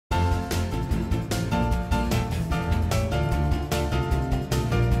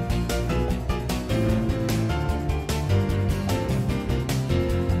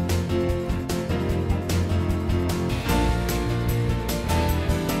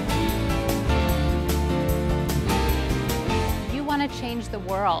change the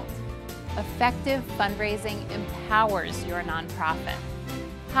world. Effective fundraising empowers your nonprofit.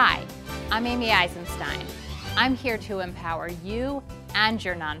 Hi, I'm Amy Eisenstein. I'm here to empower you and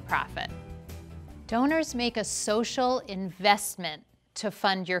your nonprofit. Donors make a social investment to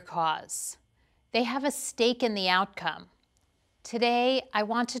fund your cause. They have a stake in the outcome. Today, I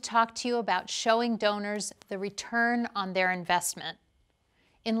want to talk to you about showing donors the return on their investment.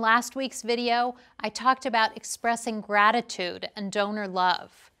 In last week's video, I talked about expressing gratitude and donor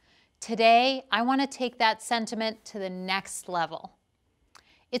love. Today, I want to take that sentiment to the next level.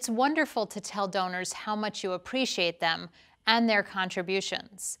 It's wonderful to tell donors how much you appreciate them and their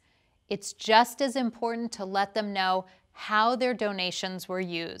contributions. It's just as important to let them know how their donations were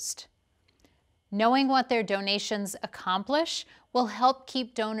used. Knowing what their donations accomplish will help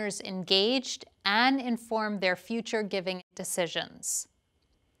keep donors engaged and inform their future giving decisions.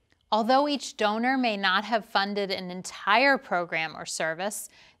 Although each donor may not have funded an entire program or service,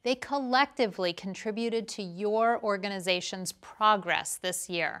 they collectively contributed to your organization's progress this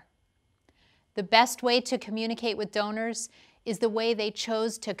year. The best way to communicate with donors is the way they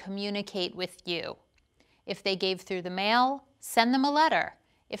chose to communicate with you. If they gave through the mail, send them a letter.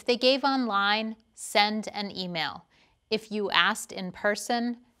 If they gave online, send an email. If you asked in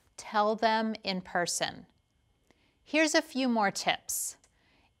person, tell them in person. Here's a few more tips.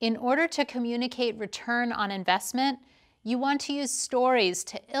 In order to communicate return on investment, you want to use stories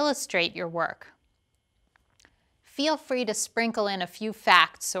to illustrate your work. Feel free to sprinkle in a few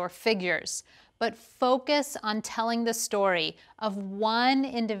facts or figures, but focus on telling the story of one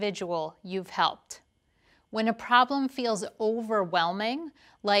individual you've helped. When a problem feels overwhelming,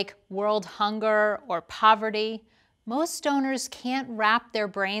 like world hunger or poverty, most donors can't wrap their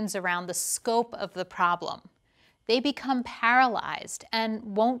brains around the scope of the problem. They become paralyzed and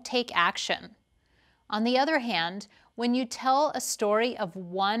won't take action. On the other hand, when you tell a story of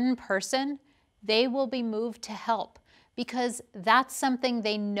one person, they will be moved to help because that's something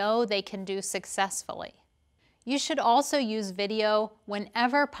they know they can do successfully. You should also use video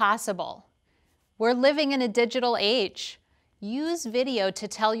whenever possible. We're living in a digital age. Use video to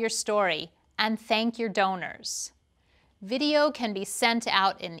tell your story and thank your donors. Video can be sent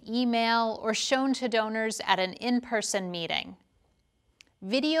out in email or shown to donors at an in-person meeting.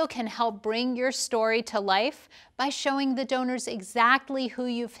 Video can help bring your story to life by showing the donors exactly who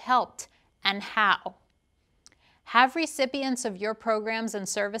you've helped and how. Have recipients of your programs and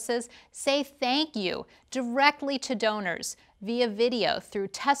services say thank you directly to donors via video through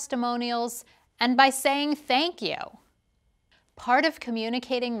testimonials and by saying thank you. Part of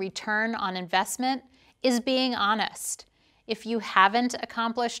communicating return on investment is being honest. If you haven't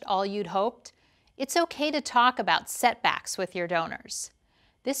accomplished all you'd hoped, it's okay to talk about setbacks with your donors.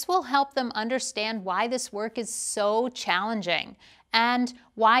 This will help them understand why this work is so challenging and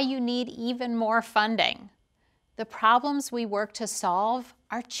why you need even more funding. The problems we work to solve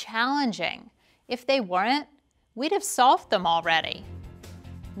are challenging. If they weren't, we'd have solved them already.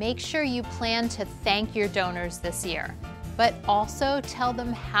 Make sure you plan to thank your donors this year, but also tell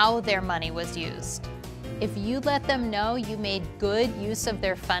them how their money was used. If you let them know you made good use of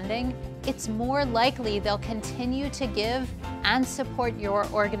their funding, it's more likely they'll continue to give and support your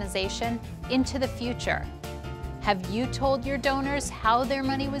organization into the future. Have you told your donors how their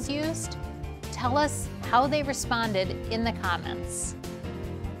money was used? Tell us how they responded in the comments.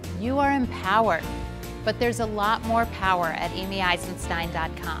 You are empowered, but there's a lot more power at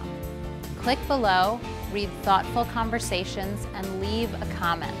amyeisenstein.com. Click below, read thoughtful conversations, and leave a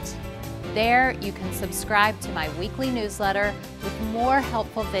comment. There, you can subscribe to my weekly newsletter with more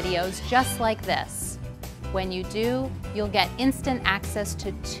helpful videos just like this. When you do, you'll get instant access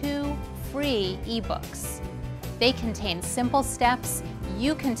to 2 free ebooks. They contain simple steps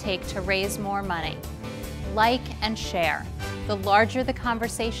you can take to raise more money. Like and share. The larger the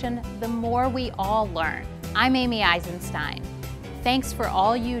conversation, the more we all learn. I'm Amy Eisenstein. Thanks for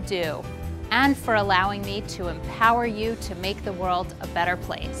all you do and for allowing me to empower you to make the world a better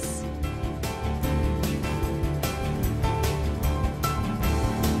place.